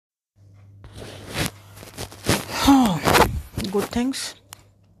good things.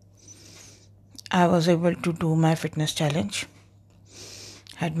 I was able to do my fitness challenge.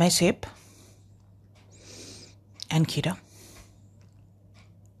 Had my sep and kheera.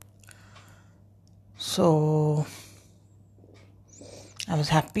 So I was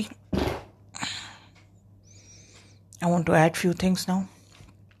happy. I want to add few things now.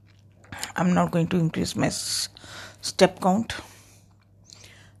 I'm not going to increase my step count.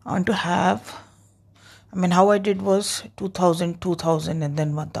 I want to have, how I did was 2000, 2000 and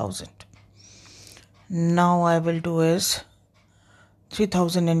then 1000. Now I will do is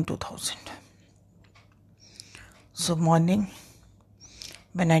 3000 and 2000. So morning,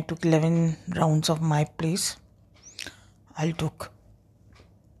 when I took 11 rounds of my place, I took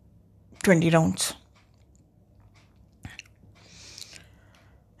 20 rounds.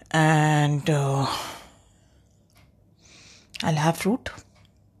 And I'll have fruit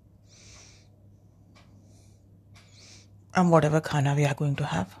and whatever khana we are going to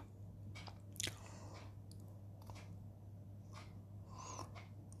have.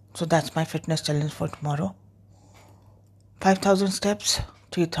 So that's my fitness challenge for tomorrow. 5000 steps,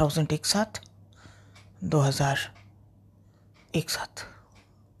 3000 एक साथ, 2000 एक साथ.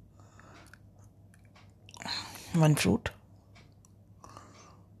 One fruit.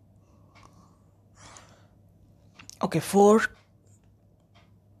 Okay, 4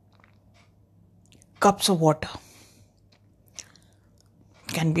 cups of water.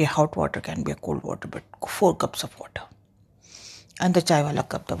 Can be a hot water, can be a cold water, but 4 cups of water. And the chai wala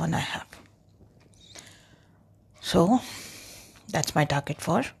cup, the one I have. So, that's my target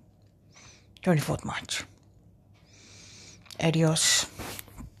for 24th March. Adios.